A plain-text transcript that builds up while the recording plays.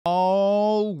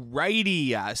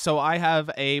Alrighty, so I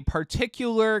have a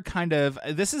particular kind of,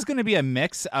 this is going to be a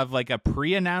mix of like a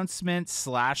pre-announcement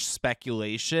slash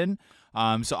speculation.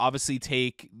 So obviously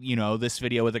take, this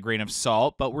video with a grain of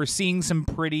salt, but we're seeing some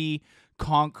pretty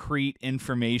concrete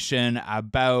information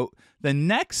about the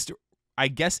next, I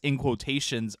guess in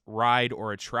quotations, ride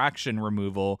or attraction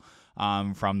removal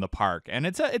from the park. And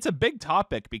it's a big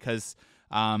topic because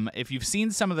if you've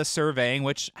seen some of the surveying,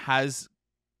 which has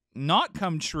not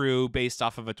come true based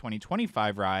off of a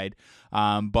 2025 ride,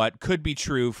 but could be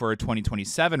true for a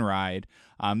 2027 ride.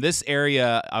 This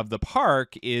area of the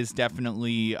park is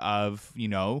definitely of,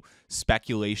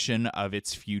 speculation of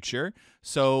its future.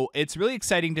 So it's really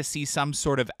exciting to see some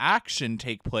sort of action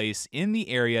take place in the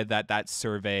area that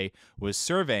survey was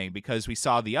surveying, because we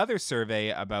saw the other survey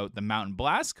about the Mountain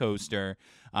Blast coaster,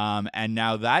 and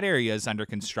now that area is under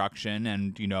construction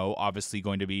and, obviously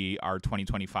going to be our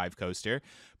 2025 coaster.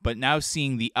 But now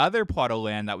seeing the other plot of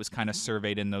land that was kind of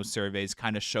surveyed in those surveys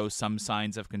kind of show some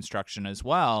signs of construction as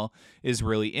well is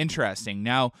really interesting.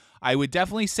 Now, I would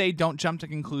definitely say don't jump to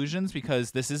conclusions,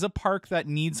 because this is a park that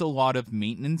needs a lot of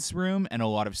maintenance room and a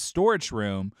lot of storage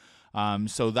room.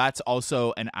 So that's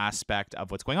also an aspect of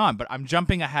what's going on. But I'm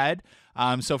jumping ahead.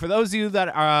 So for those of you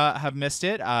that have missed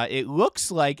it, it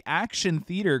looks like Action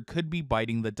Theater could be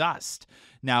biting the dust.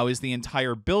 Now, is the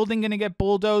entire building going to get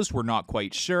bulldozed? We're not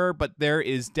quite sure, but there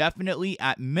is definitely,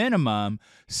 at minimum,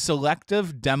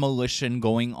 selective demolition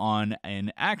going on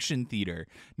in Action Theater.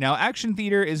 Now, Action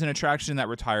Theater is an attraction that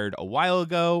retired a while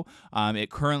ago.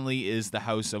 It currently is the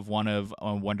house of one of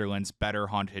Wonderland's better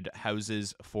haunted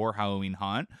houses for Halloween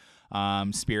Haunt.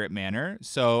 Spirit Manor.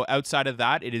 So outside of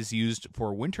that, it is used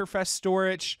for Winterfest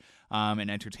storage, an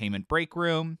entertainment break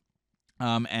room,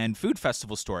 and food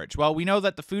festival storage. Well, we know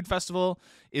that the food festival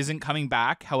isn't coming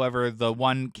back. However, the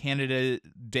one Canada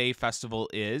Day festival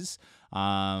is.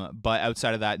 But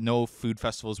outside of that, no food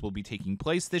festivals will be taking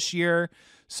place this year.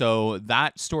 So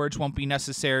that storage won't be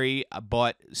necessary,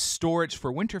 but storage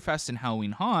for Winterfest and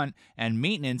Halloween Haunt and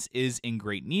maintenance is in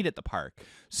great need at the park.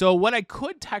 So what I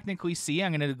could technically see,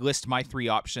 I'm going to list my 3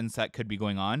 options that could be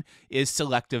going on, is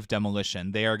selective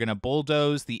demolition. They are going to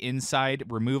bulldoze the inside,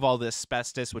 remove all the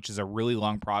asbestos, which is a really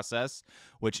long process,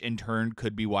 which in turn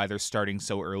could be why they're starting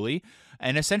so early,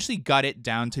 and essentially gut it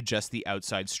down to just the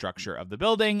outside structure of the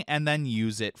building and then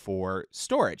use it for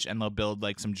storage. And they'll build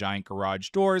like some giant garage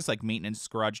doors, like maintenance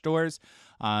garage doors,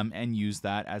 and use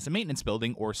that as a maintenance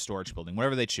building or storage building,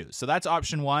 whatever they choose. So that's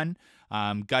option 1,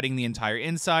 gutting the entire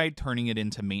inside, turning it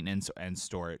into maintenance and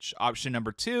storage. Option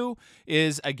number 2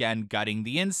 is, again, gutting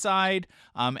the inside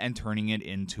and turning it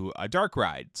into a dark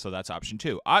ride. So that's option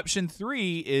 2. Option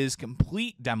 3 is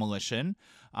complete demolition,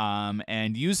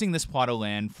 and using this plot of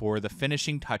land for the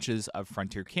finishing touches of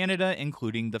Frontier Canada,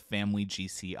 including the Family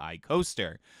GCI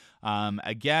coaster.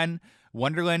 Again,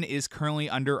 Wonderland is currently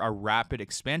under a rapid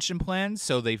expansion plan,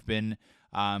 so they've been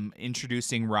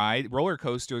introducing roller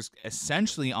coasters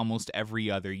essentially almost every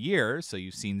other year. So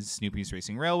you've seen Snoopy's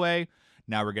Racing Railway.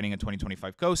 Now we're getting a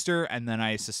 2025 coaster, and then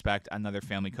I suspect another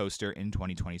family coaster in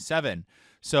 2027.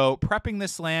 So prepping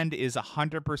this land is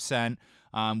 100%,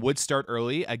 would start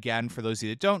early. Again, for those of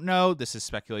you that don't know, this is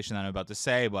speculation that I'm about to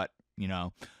say, but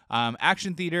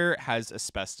Action Theater has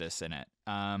asbestos in it.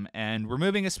 And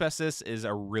removing asbestos is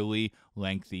a really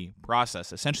lengthy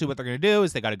process. Essentially what they're going to do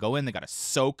is they got to go in, they got to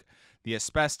soak the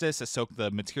asbestos, soak the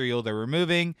material they're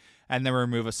removing, and then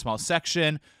remove a small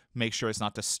section, make sure it's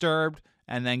not disturbed,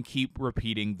 and then keep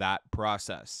repeating that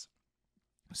process.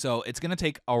 So it's going to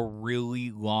take a really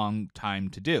long time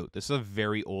to do. This is a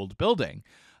very old building.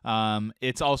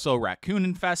 It's also raccoon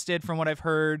infested from what I've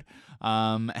heard.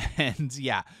 And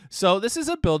yeah, so this is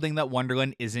a building that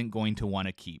Wonderland isn't going to want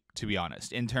to keep, to be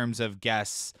honest, in terms of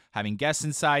guests, having guests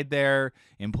inside there,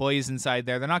 employees inside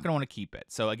there. They're not going to want to keep it.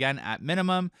 So again, at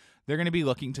minimum, they're going to be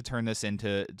looking to turn this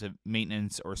into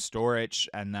maintenance or storage,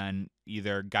 and then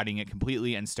either gutting it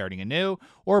completely and starting anew,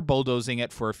 or bulldozing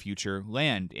it for future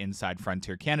land inside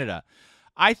Frontier Canada.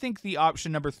 I think the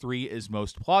option number 3 is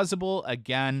most plausible.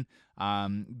 Again,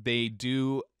 they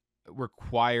do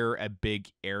require a big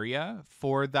area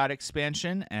for that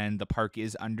expansion, and the park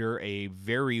is under a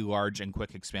very large and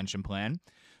quick expansion plan.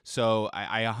 So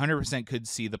I 100% could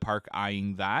see the park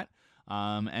eyeing that.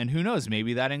 And who knows,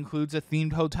 maybe that includes a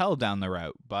themed hotel down the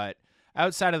route. But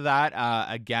outside of that,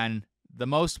 again, the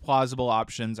most plausible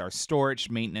options are storage,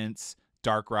 maintenance,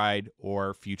 dark ride,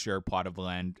 or future plot of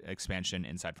land expansion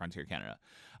inside Frontier Canada.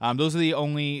 Those are the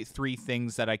only 3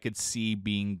 things that I could see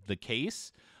being the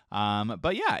case.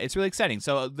 But yeah, it's really exciting.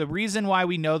 So the reason why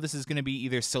we know this is going to be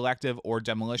either selective or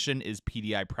demolition is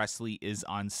PDI Presley is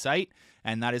on site,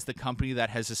 and that is the company that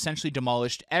has essentially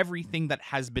demolished everything that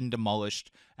has been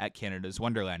demolished at Canada's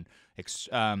Wonderland.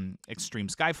 Extreme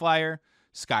Skyflyer,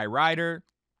 Skyrider,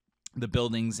 the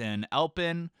buildings in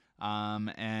Elpin,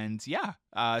 and yeah.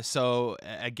 So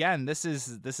again, this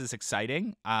is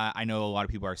exciting. I know a lot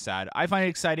of people are sad. I find it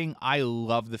exciting. I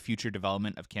love the future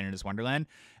development of Canada's Wonderland,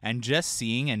 and just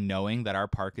seeing and knowing that our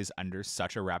park is under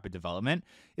such a rapid development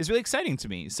is really exciting to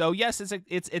me. So yes,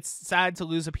 it's sad to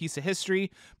lose a piece of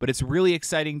history, but it's really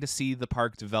exciting to see the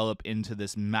park develop into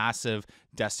this massive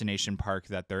destination park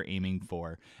that they're aiming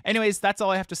for. Anyways, that's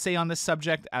all I have to say on this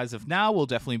subject as of now. We'll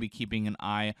definitely be keeping an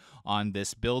eye on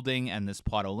this building and this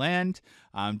plot of land.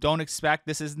 Don't expect,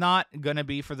 this is not going to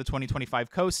be for the 2025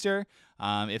 coaster.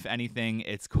 If anything,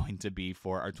 it's going to be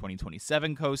for our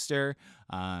 2027 coaster.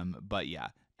 But yeah.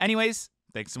 Anyways,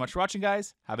 thanks so much for watching,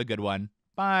 guys. Have a good one.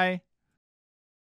 Bye.